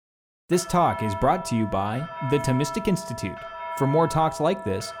This talk is brought to you by the Thomistic Institute. For more talks like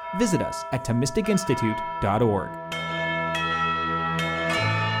this, visit us at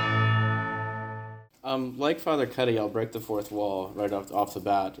ThomisticInstitute.org. Like Father Cuddy, I'll break the fourth wall right off the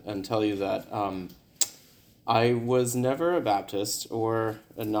bat and tell you that I was never a Baptist or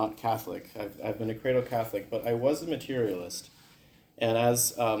a not Catholic. I've been a cradle Catholic, but I was a materialist. And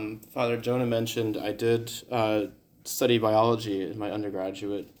as Father Jonah mentioned, I did study biology in my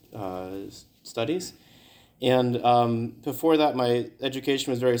undergraduate studies. And before that, my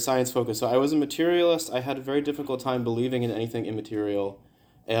education was very science-focused. So I was a materialist. I had a very difficult time believing in anything immaterial.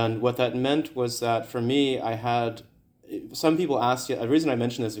 And what that meant was that for me, some people asked, the reason I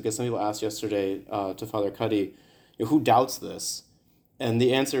mention this is because some people asked yesterday to Father Cuddy, who doubts this? And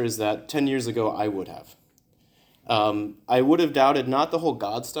the answer is that 10 years ago, I would have. I would have doubted not the whole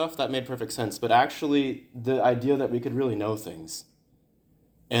God stuff, that made perfect sense, but actually the idea that we could really know things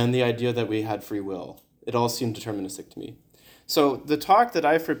and the idea that we had free will. It all seemed deterministic to me. So the talk that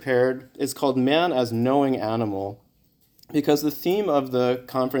I've prepared is called Man as Knowing Animal, because the theme of the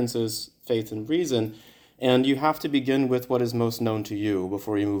conference is faith and reason, and you have to begin with what is most known to you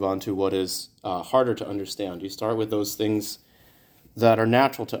before you move on to what is harder to understand. You start with those things that are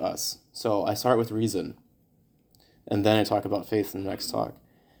natural to us. So I start with reason, and then I talk about faith in the next talk.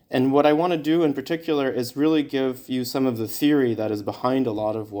 And what I want to do in particular is really give you some of the theory that is behind a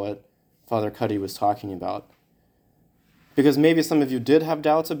lot of what Father Cuddy was talking about. Because maybe some of you did have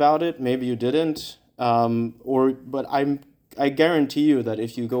doubts about it, maybe you didn't, but I guarantee you that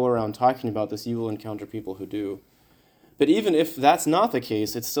if you go around talking about this, you will encounter people who do. But even if that's not the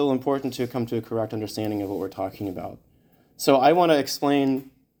case, it's still important to come to a correct understanding of what we're talking about. So I want to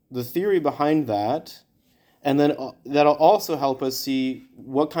explain the theory behind that, and then that'll also help us see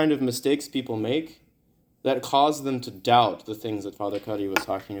what kind of mistakes people make that cause them to doubt the things that Father Cuddy was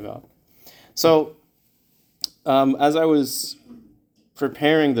talking about. So as I was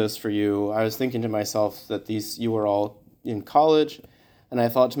preparing this for you, I was thinking to myself that you were all in college, and I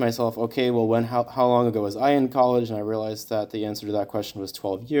thought to myself, okay, well, how long ago was I in college? And I realized that the answer to that question was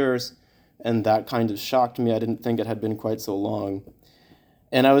 12 years, and that kind of shocked me. I didn't think it had been quite so long.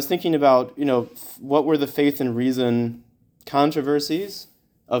 And I was thinking about, what were the faith and reason controversies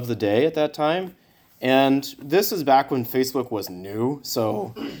of the day at that time? And this is back when Facebook was new,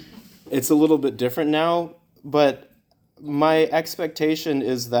 so it's a little bit different now, but my expectation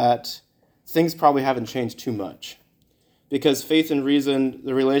is that things probably haven't changed too much. Because faith and reason,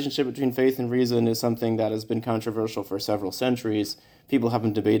 the relationship between faith and reason is something that has been controversial for several centuries. People have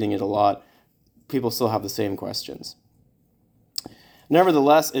been debating it a lot. People still have the same questions.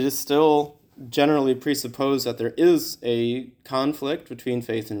 Nevertheless, it is still generally presupposed that there is a conflict between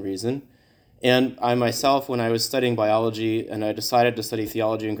faith and reason. And I myself, when I was studying biology and I decided to study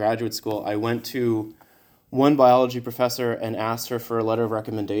theology in graduate school, I went to one biology professor and asked her for a letter of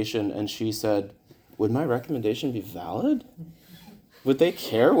recommendation, and she said, "Would my recommendation be valid? Would they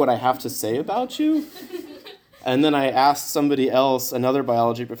care what I have to say about you?" And then I asked somebody else, another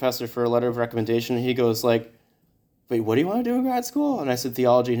biology professor, for a letter of recommendation, and he goes like, "Wait, what do you want to do in grad school?" And I said,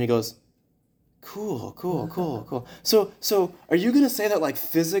 "Theology," and he goes, Cool. So are you going to say that like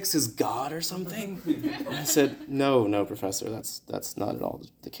physics is God or something? And I said, no, professor, that's not at all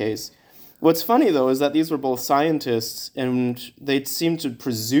the case. What's funny, though, is that these were both scientists, and they seemed to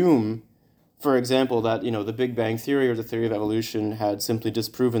presume, for example, that the Big Bang Theory or the theory of evolution had simply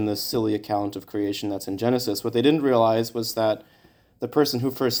disproven this silly account of creation that's in Genesis. What they didn't realize was that the person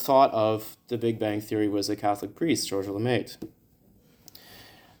who first thought of the Big Bang Theory was a Catholic priest, Georges Lemaitre,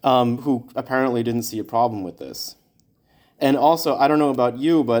 who apparently didn't see a problem with this. And also, I don't know about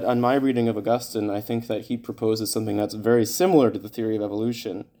you, but on my reading of Augustine, I think that he proposes something that's very similar to the theory of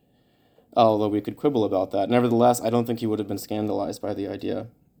evolution, although we could quibble about that. Nevertheless, I don't think he would have been scandalized by the idea.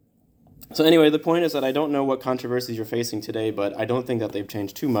 So anyway, the point is that I don't know what controversies you're facing today, but I don't think that they've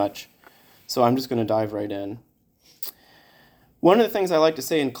changed too much. So I'm just going to dive right in. One of the things I like to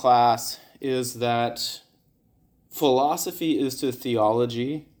say in class is that philosophy is to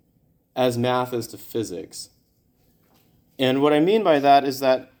theology as math is to physics. And what I mean by that is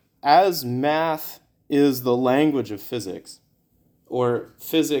that as math is the language of physics, or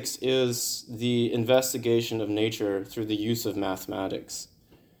physics is the investigation of nature through the use of mathematics,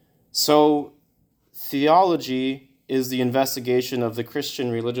 so theology is the investigation of the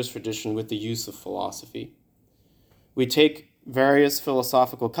Christian religious tradition with the use of philosophy. We take various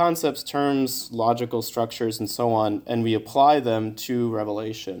philosophical concepts, terms, logical structures, and so on, and we apply them to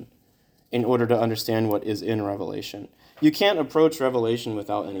Revelation in order to understand what is in Revelation. You can't approach Revelation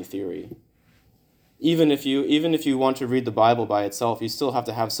without any theory. Even if you want to read the Bible by itself, you still have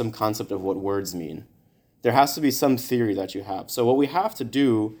to have some concept of what words mean. There has to be some theory that you have. So what we have to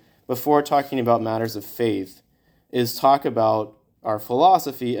do before talking about matters of faith is talk about our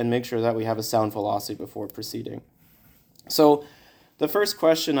philosophy and make sure that we have a sound philosophy before proceeding. So the first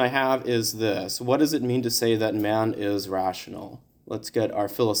question I have is this: what does it mean to say that man is rational? Let's get our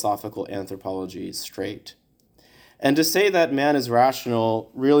philosophical anthropology straight. And to say that man is rational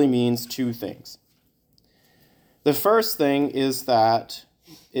really means two things. The first thing is that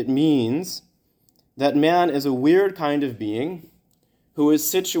it means that man is a weird kind of being who is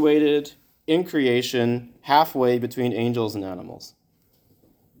situated in creation halfway between angels and animals.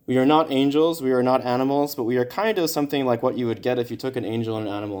 We are not angels, we are not animals, but we are kind of something like what you would get if you took an angel and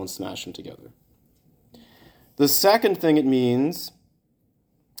an animal and smashed them together. The second thing it means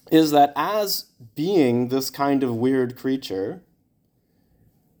is that as being this kind of weird creature,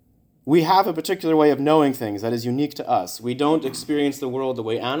 we have a particular way of knowing things that is unique to us. We don't experience the world the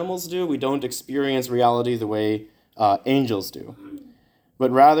way animals do. We don't experience reality the way angels do. But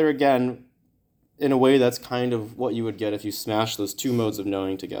rather, again, in a way that's kind of what you would get if you smash those two modes of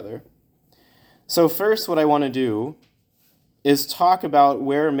knowing together. So first, what I want to do is talk about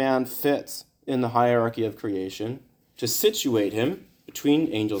where man fits in the hierarchy of creation, to situate him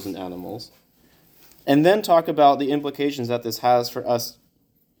between angels and animals, and then talk about the implications that this has for us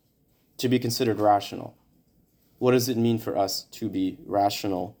to be considered rational. What does it mean for us to be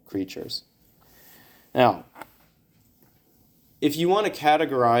rational creatures? Now, if you want to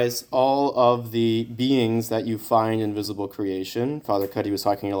categorize all of the beings that you find in visible creation, Father Cuddy was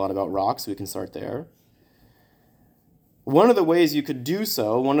talking a lot about rocks, we can start there. One of the ways you could do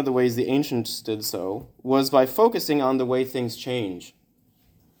so, one of the ways the ancients did so, was by focusing on the way things change.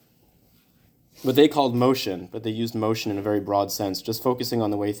 What they called motion, but they used motion in a very broad sense, just focusing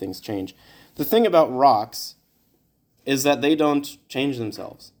on the way things change. The thing about rocks is that they don't change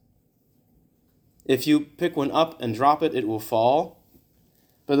themselves. If you pick one up and drop it, it will fall.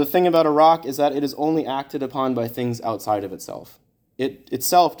 But the thing about a rock is that it is only acted upon by things outside of itself. It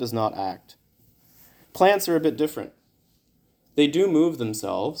itself does not act. Plants are a bit different. They do move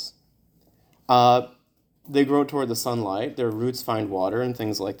themselves. They grow toward the sunlight. Their roots find water and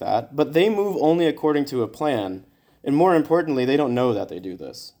things like that. But they move only according to a plan. And more importantly, they don't know that they do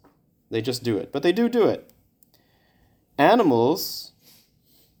this. They just do it. But they do it. Animals,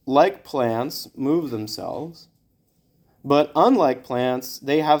 like plants, move themselves. But unlike plants,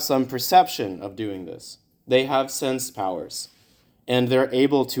 they have some perception of doing this. They have sense powers. And they're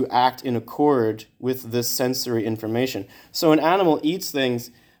able to act in accord with this sensory information. So an animal eats things,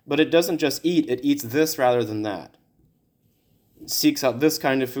 but it doesn't just eat, it eats this rather than that. It seeks out this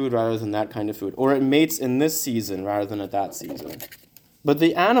kind of food rather than that kind of food. Or it mates in this season rather than at that season. But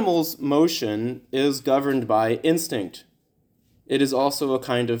the animal's motion is governed by instinct. It is also a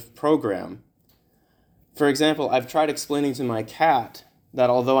kind of program. For example, I've tried explaining to my cat that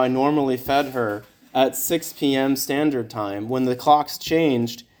although I normally fed her at 6 p.m. standard time, when the clocks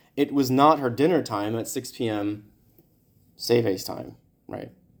changed, it was not her dinner time at 6 p.m. Ceves time,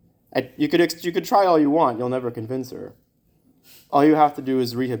 right? You could try all you want, you'll never convince her. All you have to do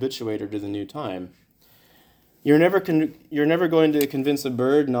is rehabituate her to the new time. You're never going to convince a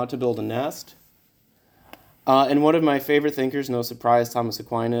bird not to build a nest. And one of my favorite thinkers, no surprise, Thomas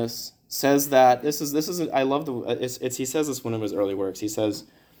Aquinas, says that he says this in one of his early works. He says,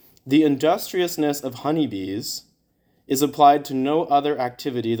 "The industriousness of honeybees is applied to no other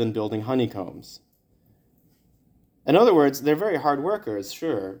activity than building honeycombs." In other words, they're very hard workers,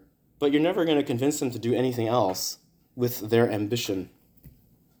 sure, but you're never going to convince them to do anything else with their ambition.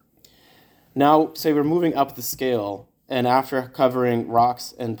 Now, say we're moving up the scale, and after covering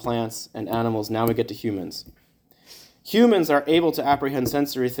rocks and plants and animals, now we get to humans. Humans are able to apprehend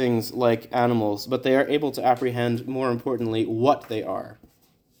sensory things like animals, but they are able to apprehend, more importantly, what they are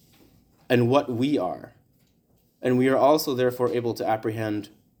and what we are. And we are also, therefore, able to apprehend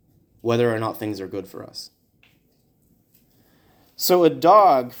whether or not things are good for us. So a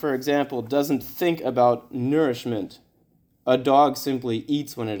dog, for example, doesn't think about nourishment. A dog simply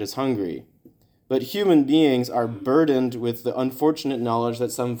eats when it is hungry. But human beings are burdened with the unfortunate knowledge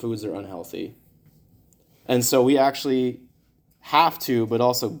that some foods are unhealthy. And so we actually have to, but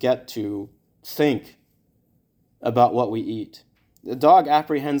also get to, think about what we eat. The dog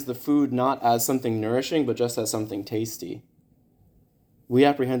apprehends the food not as something nourishing, but just as something tasty. We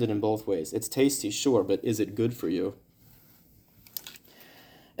apprehend it in both ways. It's tasty, sure, but is it good for you?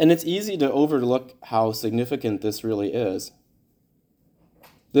 And it's easy to overlook how significant this really is.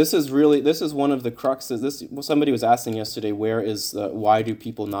 This is one of the cruxes. Somebody was asking yesterday, why do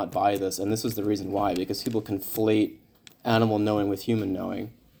people not buy this? And this is the reason why, because people conflate animal knowing with human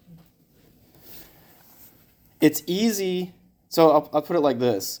knowing. It's easy. So I'll put it like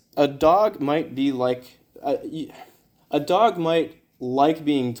this: a dog might like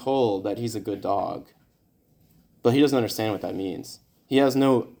being told that he's a good dog, but he doesn't understand what that means. He has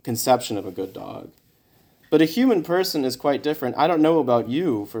no conception of a good dog. But a human person is quite different. I don't know about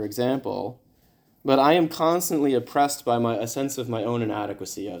you, for example, but I am constantly oppressed by a sense of my own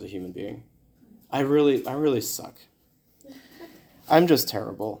inadequacy as a human being. I really suck. I'm just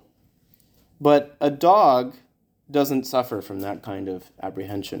terrible. But a dog doesn't suffer from that kind of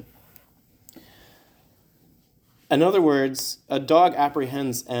apprehension. In other words, a dog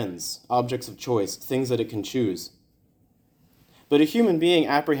apprehends ends, objects of choice, things that it can choose. But a human being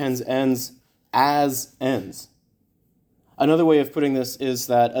apprehends ends as ends. Another way of putting this is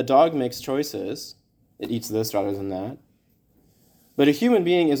that a dog makes choices. It eats this rather than that. But a human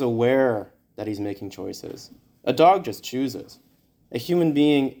being is aware that he's making choices. A dog just chooses. A human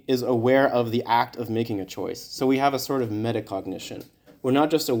being is aware of the act of making a choice. So we have a sort of metacognition. We're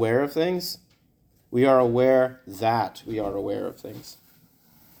not just aware of things, we are aware that we are aware of things.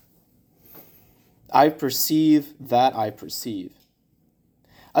 I perceive that I perceive.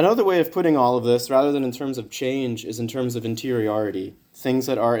 Another way of putting all of this, rather than in terms of change, is in terms of interiority, things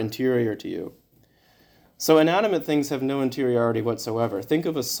that are interior to you. So inanimate things have no interiority whatsoever. Think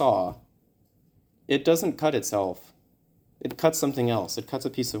of a saw. It doesn't cut itself. It cuts something else. It cuts a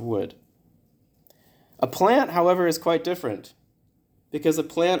piece of wood. A plant, however, is quite different, because a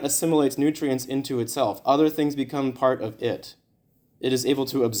plant assimilates nutrients into itself. Other things become part of it. It is able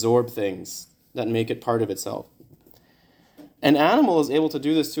to absorb things that make it part of itself. An animal is able to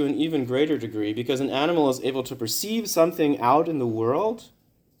do this to an even greater degree, because an animal is able to perceive something out in the world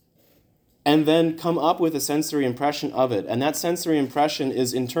and then come up with a sensory impression of it. And that sensory impression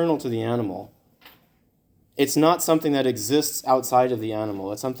is internal to the animal. It's not something that exists outside of the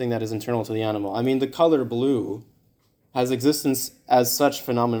animal. It's something that is internal to the animal. I mean, the color blue has existence as such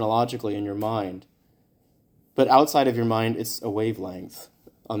phenomenologically in your mind. But outside of your mind, it's a wavelength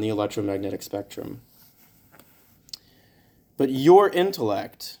on the electromagnetic spectrum. But your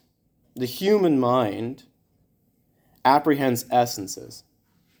intellect, the human mind, apprehends essences.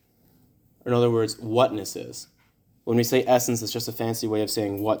 In other words, whatness is. When we say essence, it's just a fancy way of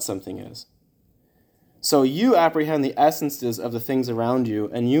saying what something is. So you apprehend the essences of the things around you,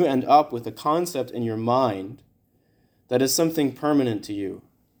 and you end up with a concept in your mind that is something permanent to you,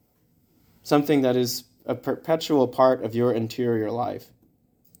 something that is a perpetual part of your interior life.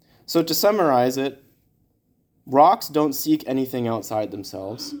 So to summarize it, rocks don't seek anything outside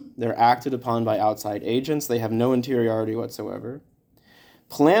themselves. They're acted upon by outside agents. They have no interiority whatsoever.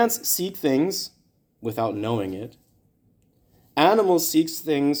 Plants seek things without knowing it. Animals seek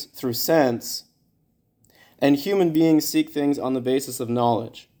things through sense. And human beings seek things on the basis of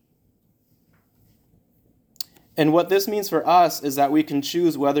knowledge. And what this means for us is that we can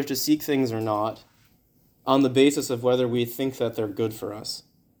choose whether to seek things or not on the basis of whether we think that they're good for us.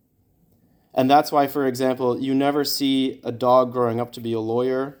 And that's why, for example, you never see a dog growing up to be a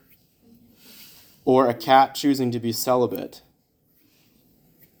lawyer or a cat choosing to be celibate.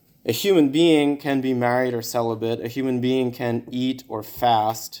 A human being can be married or celibate. A human being can eat or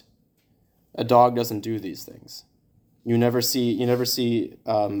fast. A dog doesn't do these things. You never see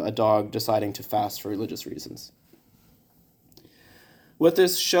a dog deciding to fast for religious reasons. What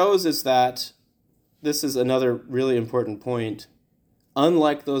this shows is that, this is another really important point,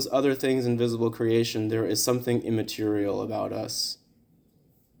 unlike those other things in visible creation, there is something immaterial about us.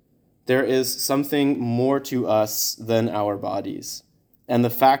 There is something more to us than our bodies. And the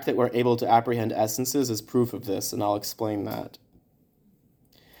fact that we're able to apprehend essences is proof of this, and I'll explain that.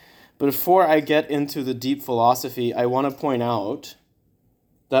 But before I get into the deep philosophy, I want to point out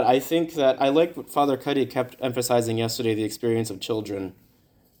that I think that I like what Father Cuddy kept emphasizing yesterday, the experience of children.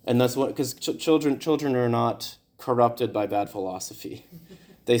 And that's what, because children are not corrupted by bad philosophy.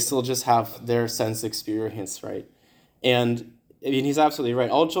 They still just have their sense experience, right? And I mean, he's absolutely right.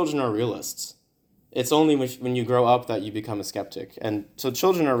 All children are realists. It's only when you grow up that you become a skeptic. And so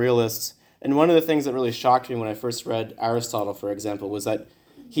children are realists. And one of the things that really shocked me when I first read Aristotle, for example, was that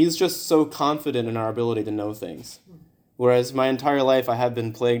he's just so confident in our ability to know things. Whereas my entire life I have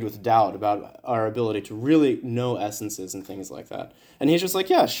been plagued with doubt about our ability to really know essences and things like that. And he's just like,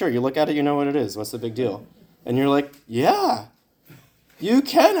 yeah, sure, you look at it, you know what it is. What's the big deal? And you're like, yeah, you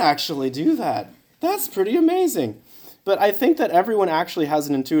can actually do that. That's pretty amazing. But I think that everyone actually has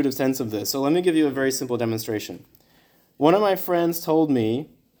an intuitive sense of this. So let me give you a very simple demonstration. One of my friends told me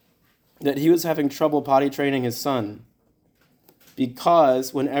that he was having trouble potty training his son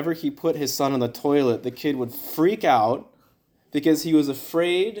because whenever he put his son on the toilet, the kid would freak out because he was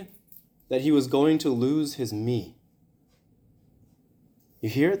afraid that he was going to lose his me. You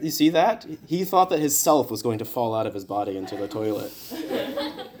hear it? You see that? He thought that his self was going to fall out of his body into the toilet.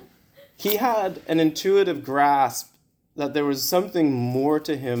 He had an intuitive grasp that there was something more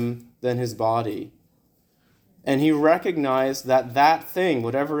to him than his body. And he recognized that that thing,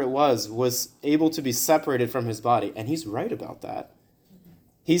 whatever it was able to be separated from his body. And he's right about that.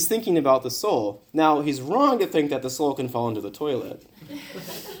 He's thinking about the soul. Now, he's wrong to think that the soul can fall into the toilet.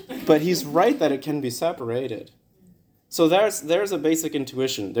 But he's right that it can be separated. So there's a basic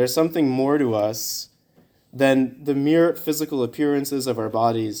intuition. There's something more to us than the mere physical appearances of our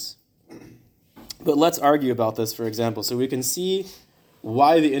bodies. But let's argue about this, for example, so we can see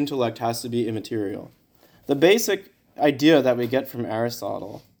why the intellect has to be immaterial. The basic idea that we get from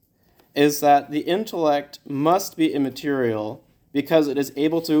Aristotle is that the intellect must be immaterial because it is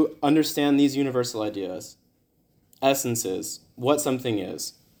able to understand these universal ideas, essences, what something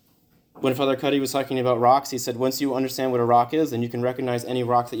is. When Father Cuddy was talking about rocks, he said, once you understand what a rock is, then you can recognize any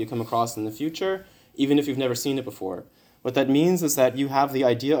rock that you come across in the future, even if you've never seen it before. What that means is that you have the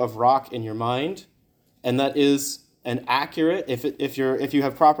idea of rock in your mind, and that is an accurate, if you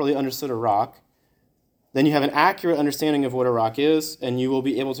have properly understood a rock, then you have an accurate understanding of what a rock is, and you will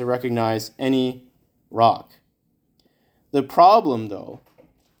be able to recognize any rock. The problem, though,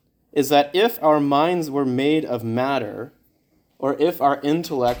 is that if our minds were made of matter, or if our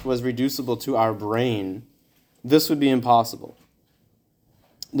intellect was reducible to our brain, this would be impossible.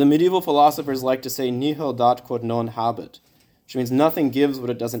 The medieval philosophers like to say nihil dat quod non habet, which means nothing gives what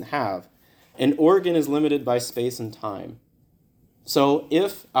it doesn't have. An organ is limited by space and time. So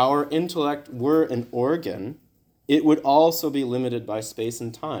if our intellect were an organ, it would also be limited by space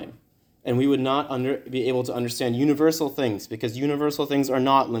and time. And we would not be able to understand universal things, because universal things are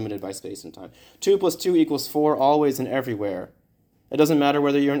not limited by space and time. 2 + 2 = 4 always and everywhere. It doesn't matter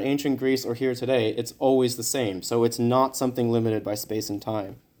whether you're in ancient Greece or here today, it's always the same. So it's not something limited by space and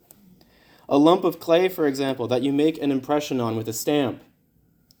time. A lump of clay, for example, that you make an impression on with a stamp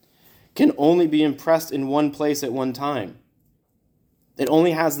can only be impressed in one place at one time. It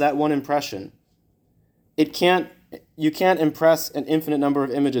only has that one impression. You can't impress an infinite number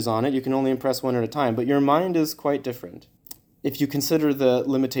of images on it. You can only impress one at a time. But your mind is quite different if you consider the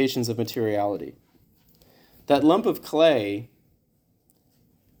limitations of materiality. That lump of clay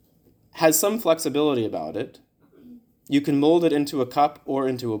has some flexibility about it. You can mold it into a cup or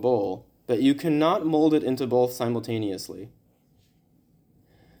into a bowl, but you cannot mold it into both simultaneously.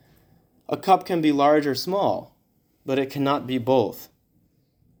 A cup can be large or small, but it cannot be both.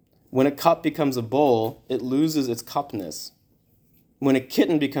 When a cup becomes a bowl, it loses its cupness. When a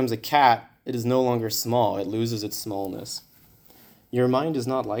kitten becomes a cat, it is no longer small, it loses its smallness. Your mind is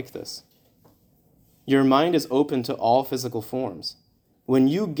not like this. Your mind is open to all physical forms. When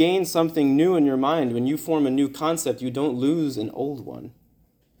you gain something new in your mind, when you form a new concept, you don't lose an old one.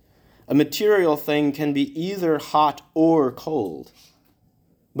 A material thing can be either hot or cold,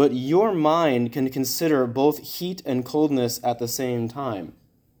 but your mind can consider both heat and coldness at the same time.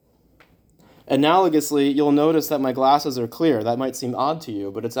 Analogously, you'll notice that my glasses are clear. That might seem odd to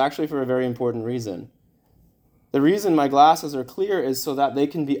you, but it's actually for a very important reason. The reason my glasses are clear is so that they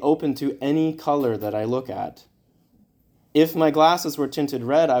can be open to any color that I look at. If my glasses were tinted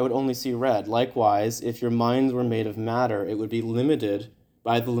red, I would only see red. Likewise, if your minds were made of matter, it would be limited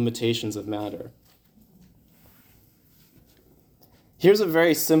by the limitations of matter. Here's a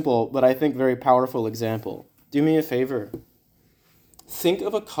very simple, but I think very powerful example. Do me a favor. Think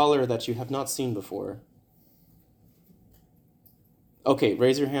of a color that you have not seen before. Okay,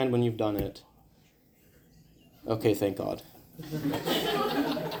 raise your hand when you've done it. Okay, thank God.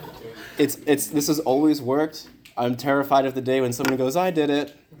 This has always worked. I'm terrified of the day when someone goes, I did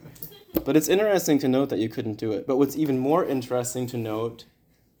it. But it's interesting to note that you couldn't do it. But what's even more interesting to note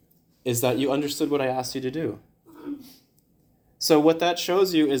is that you understood what I asked you to do. So what that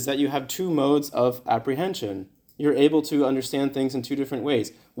shows you is that you have two modes of apprehension. You're able to understand things in two different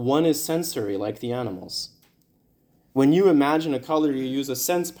ways. One is sensory, like the animals. When you imagine a color, you use a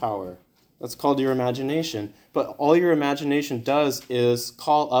sense power. That's called your imagination. But all your imagination does is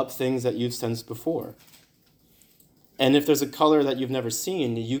call up things that you've sensed before. And if there's a color that you've never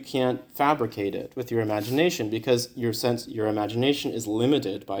seen, you can't fabricate it with your imagination because your imagination is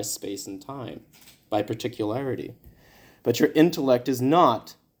limited by space and time, by particularity. But your intellect is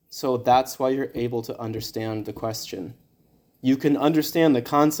not. So that's why you're able to understand the question. You can understand the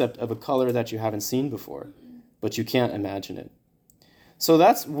concept of a color that you haven't seen before, but you can't imagine it. So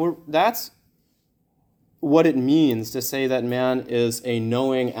that's what it means to say that man is a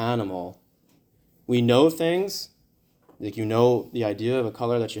knowing animal. We know things, like you know the idea of a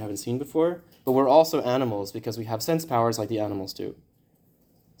color that you haven't seen before, but we're also animals because we have sense powers like the animals do.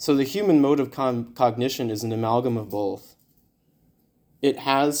 So the human mode of cognition is an amalgam of both. It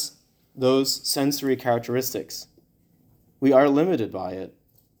has those sensory characteristics. We are limited by it.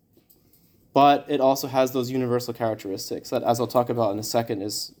 But it also has those universal characteristics that, as I'll talk about in a second,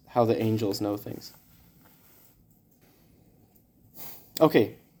 is how the angels know things.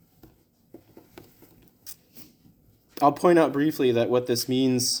 Okay. I'll point out briefly that what this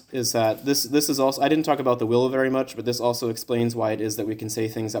means is that this is also, I didn't talk about the will very much, but this also explains why it is that we can say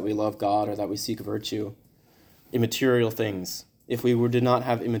things that we love God or that we seek virtue, immaterial things. If we did not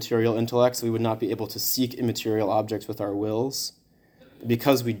have immaterial intellects, we would not be able to seek immaterial objects with our wills.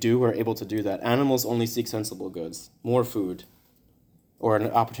 Because we do, we're able to do that. Animals only seek sensible goods, more food, or an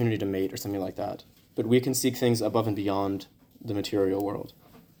opportunity to mate or something like that. But we can seek things above and beyond the material world.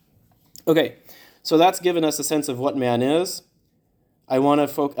 Okay, so that's given us a sense of what man is.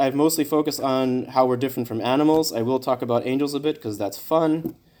 I've mostly focused on how we're different from animals. I will talk about angels a bit because that's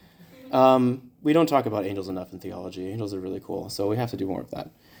fun. We don't talk about angels enough in theology. Angels are really cool, so we have to do more of that.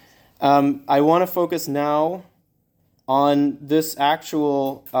 I want to focus now on this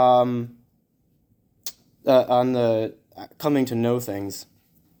actual, on the coming to know things.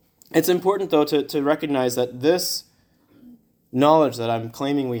 It's important, though, to recognize that this knowledge that I'm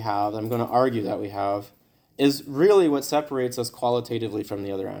claiming we have, I'm going to argue that we have, is really what separates us qualitatively from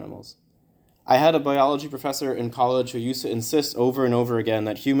the other animals. I had a biology professor in college who used to insist over and over again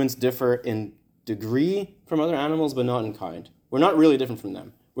that humans differ in degree from other animals, but not in kind. We're not really different from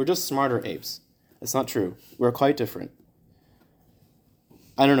them. We're just smarter apes. It's not true. We're quite different.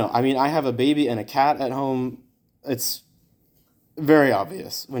 I don't know. I mean, I have a baby and a cat at home. It's very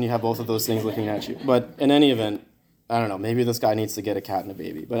obvious when you have both of those things looking at you. But in any event, I don't know. Maybe this guy needs to get a cat and a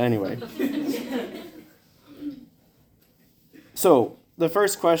baby. But anyway. So the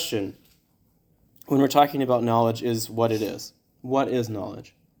first question when we're talking about knowledge is what it is. What is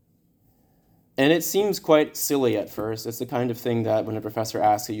knowledge? And it seems quite silly at first. It's the kind of thing that when a professor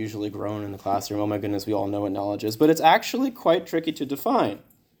asks, you usually groan in the classroom, oh my goodness, we all know what knowledge is. But it's actually quite tricky to define.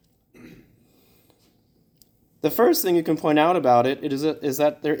 The first thing you can point out about it is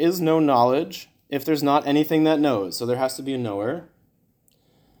that there is no knowledge if there's not anything that knows. So there has to be a knower.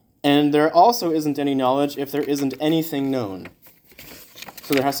 And there also isn't any knowledge if there isn't anything known.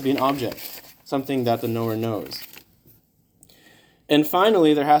 So there has to be an object, something that the knower knows. And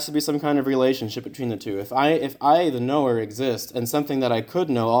finally, there has to be some kind of relationship between the two. If I, the knower, exist, and something that I could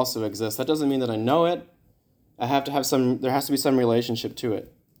know also exists, that doesn't mean that I know it. There has to be some relationship to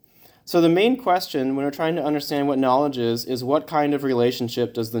it. So the main question when we're trying to understand what knowledge is what kind of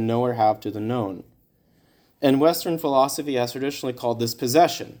relationship does the knower have to the known? And Western philosophy has traditionally called this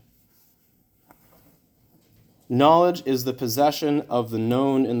possession. Knowledge is the possession of the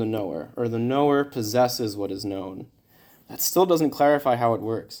known in the knower, or the knower possesses what is known. That still doesn't clarify how it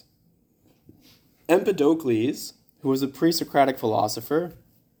works. Empedocles, who was a pre-Socratic philosopher,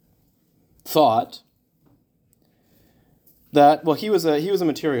 thought that, well, he was a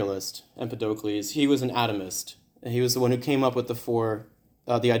materialist, Empedocles. He was an atomist. And he was the one who came up with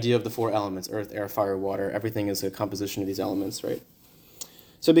the idea of the four elements, earth, air, fire, water. Everything is a composition of these elements, right?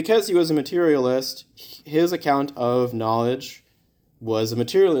 So because he was a materialist, his account of knowledge was a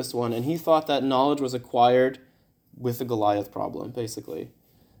materialist one, and he thought that knowledge was acquired with the Goliath problem, basically,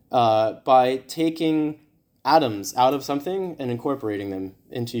 by taking atoms out of something and incorporating them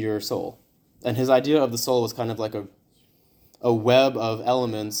into your soul. And his idea of the soul was kind of like a web of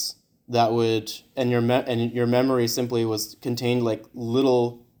elements that would, and your memory simply was contained like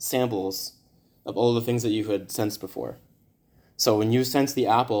little samples of all the things that you had sensed before. So when you sense the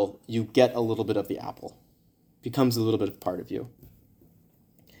apple, you get a little bit of the apple. It becomes a little bit of part of you.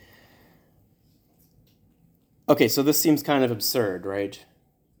 Okay, so this seems kind of absurd, right?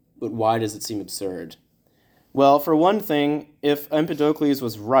 But why does it seem absurd? Well, for one thing, if Empedocles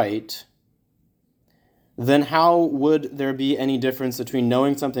was right, then how would there be any difference between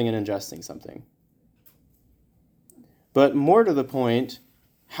knowing something and ingesting something? But more to the point,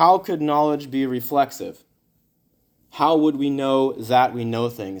 how could knowledge be reflexive? How would we know that we know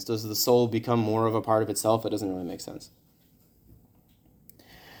things? Does the soul become more of a part of itself? It doesn't really make sense.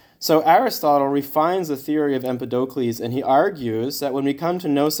 So Aristotle refines the theory of Empedocles, and he argues that when we come to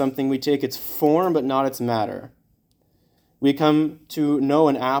know something, we take its form but not its matter. We come to know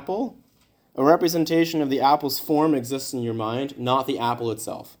an apple. A representation of the apple's form exists in your mind, not the apple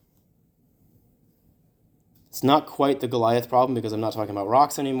itself. It's not quite the Goliath problem because I'm not talking about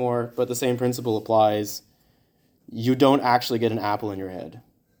rocks anymore, but the same principle applies. You don't actually get an apple in your head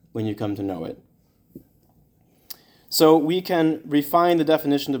when you come to know it. So we can refine the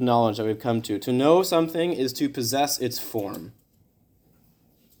definition of knowledge that we've come to. To know something is to possess its form.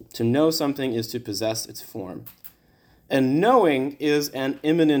 To know something is to possess its form. And knowing is an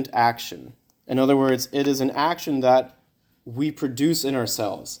immanent action. In other words, it is an action that we produce in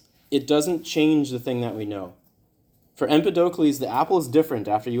ourselves. It doesn't change the thing that we know. For Empedocles, the apple is different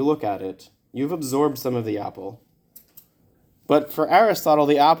after you look at it. You've absorbed some of the apple. But for Aristotle,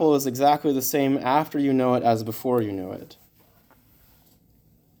 the apple is exactly the same after you know it as before you know it.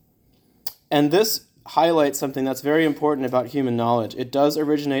 And this highlights something that's very important about human knowledge. It does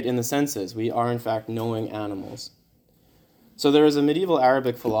originate in the senses. We are, in fact, knowing animals. So there is a medieval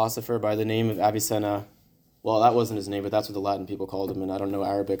Arabic philosopher by the name of Avicenna. Well, that wasn't his name, but that's what the Latin people called him, and I don't know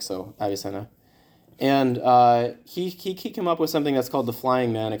Arabic, so Avicenna. And he came up with something that's called the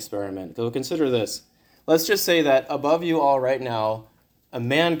flying man experiment. So consider this. Let's just say that above you all right now, a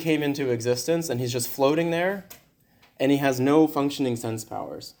man came into existence and he's just floating there and he has no functioning sense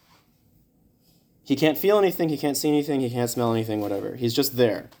powers. He can't feel anything, he can't see anything, he can't smell anything, whatever. He's just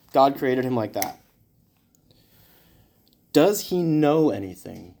there. God created him like that. Does he know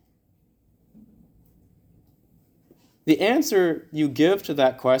anything? The answer you give to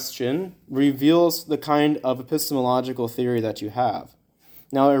that question reveals the kind of epistemological theory that you have.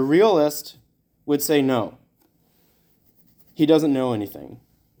 Now, a realist would say no. He doesn't know anything.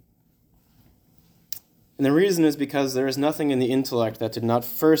 And the reason is because there is nothing in the intellect that did not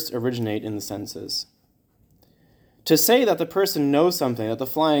first originate in the senses. To say that the person knows something, that the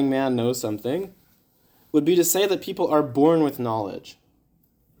flying man knows something, would be to say that people are born with knowledge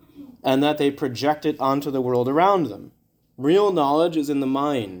and that they project it onto the world around them. Real knowledge is in the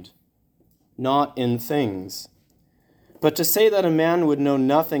mind, not in things. But to say that a man would know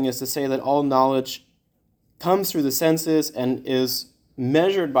nothing is to say that all knowledge comes through the senses and is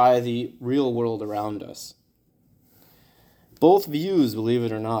measured by the real world around us. Both views, believe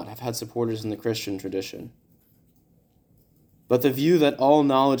it or not, have had supporters in the Christian tradition. But the view that all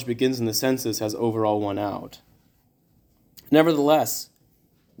knowledge begins in the senses has overall won out. Nevertheless,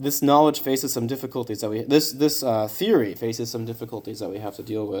 this knowledge faces some difficulties that this theory faces some difficulties that we have to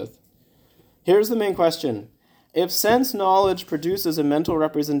deal with. Here's the main question. If sense knowledge produces a mental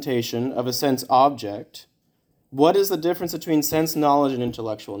representation of a sense object, what is the difference between sense knowledge and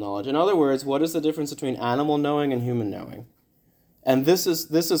intellectual knowledge? In other words, what is the difference between animal knowing and human knowing? And this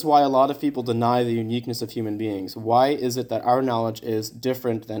is why a lot of people deny the uniqueness of human beings. Why is it that our knowledge is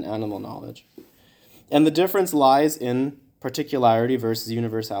different than animal knowledge? And the difference lies in particularity versus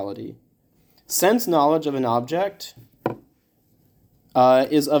universality. Sense knowledge of an object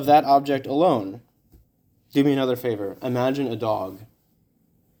is of that object alone. Do me another favor. Imagine a dog.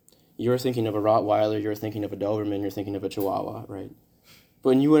 You're thinking of a Rottweiler, you're thinking of a Doberman, you're thinking of a Chihuahua, right? But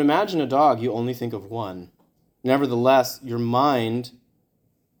when you would imagine a dog, you only think of one. Nevertheless, your mind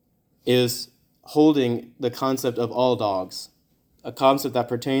is holding the concept of all dogs, a concept that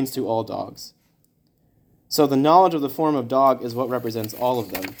pertains to all dogs. So the knowledge of the form of dog is what represents all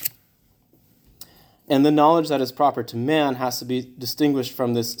of them. And the knowledge that is proper to man has to be distinguished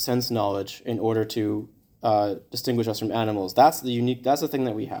from this sense knowledge in order to distinguish us from animals. That's the thing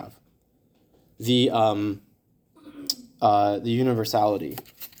that we have. The universality.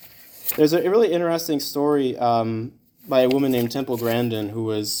 There's a really interesting story by a woman named Temple Grandin who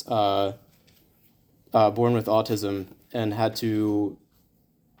was born with autism and had to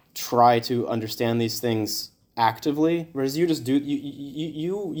try to understand these things actively, whereas you just do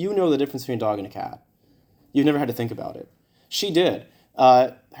you know the difference between a dog and a cat. You've never had to think about it. She did.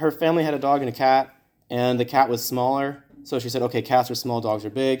 Her family had a dog and a cat, and the cat was smaller, so she said, okay, cats are small, dogs are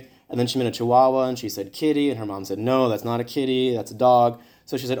big. And then she met a Chihuahua, and she said kitty, and her mom said, no, that's not a kitty, that's a dog.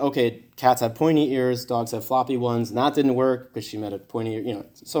 So she said, okay, cats have pointy ears, dogs have floppy ones, and that didn't work because she met a pointy ear,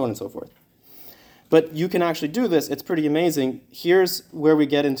 so on and so forth. But you can actually do this. It's pretty amazing. Here's where we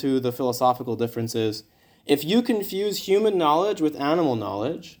get into the philosophical differences. If you confuse human knowledge with animal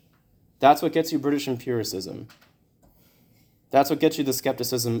knowledge, that's what gets you British empiricism. That's what gets you the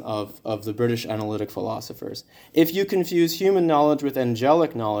skepticism of the British analytic philosophers. If you confuse human knowledge with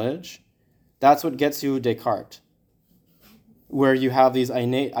angelic knowledge, that's what gets you Descartes, where you have these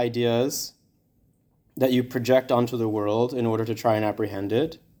innate ideas that you project onto the world in order to try and apprehend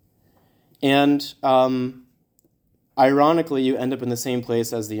it. And ironically, you end up in the same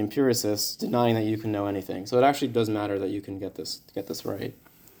place as the empiricists, denying that you can know anything. So it actually does matter that you can get this right.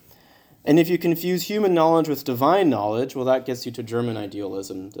 And if you confuse human knowledge with divine knowledge, well, that gets you to German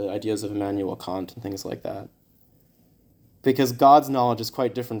idealism, the ideas of Immanuel Kant and things like that. Because God's knowledge is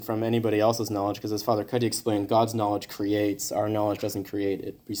quite different from anybody else's knowledge, because as Father Cuddy explained, God's knowledge creates. Our knowledge doesn't create,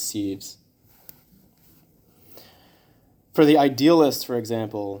 it receives. For the idealist, for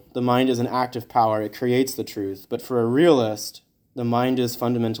example, the mind is an active power. It creates the truth. But for a realist, the mind is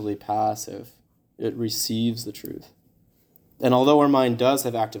fundamentally passive. It receives the truth. And although our mind does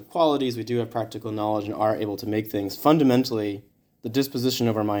have active qualities, we do have practical knowledge and are able to make things, fundamentally, the disposition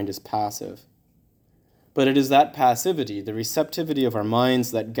of our mind is passive. But it is that passivity, the receptivity of our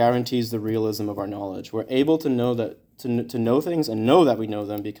minds, that guarantees the realism of our knowledge. We're able to know that to know things and know that we know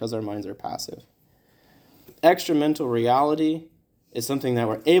them because our minds are passive. Extramental reality is something that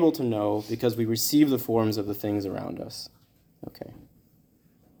we're able to know because we receive the forms of the things around us. Okay.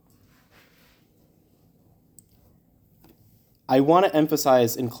 I want to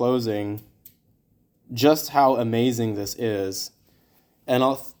emphasize in closing just how amazing this is. And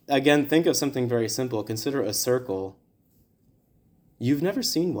I'll again think of something very simple. Consider a circle. You've never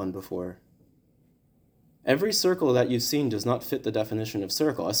seen one before. Every circle that you've seen does not fit the definition of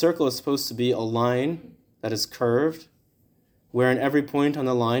circle. A circle is supposed to be a line that is curved, wherein every point on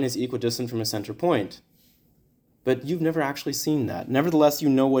the line is equidistant from a center point. But you've never actually seen that. Nevertheless, you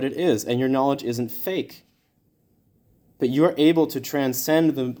know what it is, and your knowledge isn't fake. But you're able to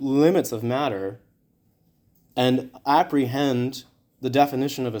transcend the limits of matter and apprehend the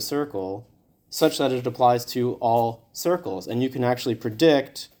definition of a circle such that it applies to all circles. And you can actually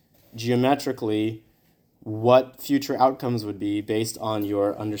predict geometrically what future outcomes would be based on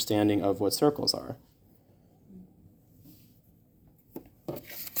your understanding of what circles are.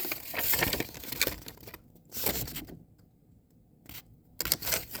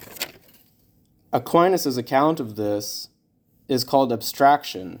 Aquinas' account of this is called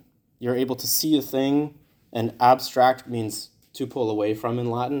abstraction. You're able to see a thing, and abstract means to pull away from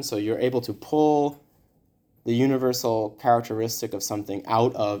in Latin, so you're able to pull the universal characteristic of something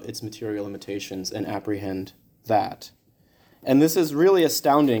out of its material limitations and apprehend that. And this is really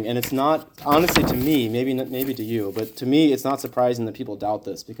astounding, and it's not, honestly to me, maybe to you, but to me it's not surprising that people doubt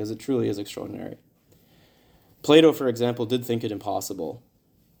this, because it truly is extraordinary. Plato, for example, did think it impossible.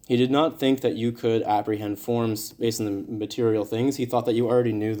 He did not think that you could apprehend forms based on the material things. He thought that you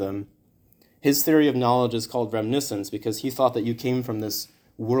already knew them. His theory of knowledge is called reminiscence, because he thought that you came from this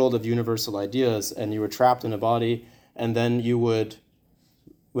world of universal ideas and you were trapped in a body, and then you would,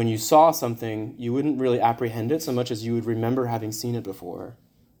 when you saw something, you wouldn't really apprehend it so much as you would remember having seen it before.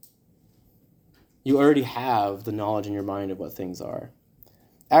 You already have the knowledge in your mind of what things are.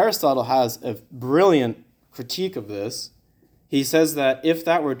 Aristotle has a brilliant critique of this. He says that if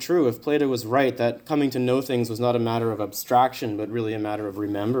that were true, if Plato was right, that coming to know things was not a matter of abstraction, but really a matter of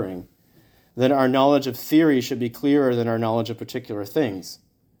remembering, then our knowledge of theory should be clearer than our knowledge of particular things.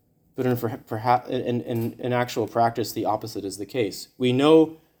 But in actual practice, the opposite is the case. We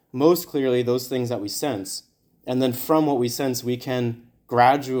know most clearly those things that we sense, and then from what we sense, we can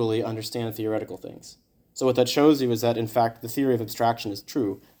gradually understand theoretical things. So what that shows you is that, in fact, the theory of abstraction is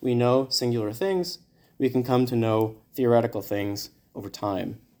true. We know singular things. We can come to know theoretical things over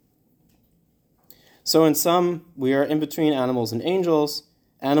time. So in sum, we are in between animals and angels.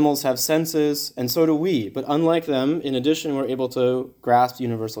 Animals have senses, and so do we. But unlike them, in addition, we're able to grasp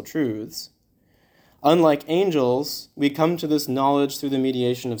universal truths. Unlike angels, we come to this knowledge through the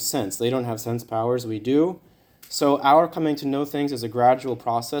mediation of sense. They don't have sense powers, we do. So our coming to know things is a gradual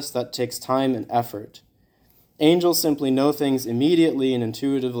process that takes time and effort. Angels simply know things immediately and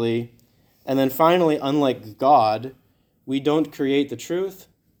intuitively. And then finally, unlike God, we don't create the truth,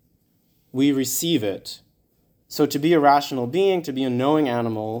 we receive it. So to be a rational being, to be a knowing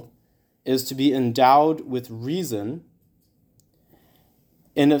animal, is to be endowed with reason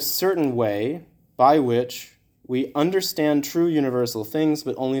in a certain way by which we understand true universal things,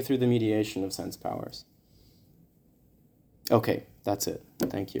 but only through the mediation of sense powers. Okay, that's it.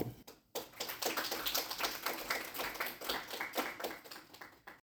 Thank you.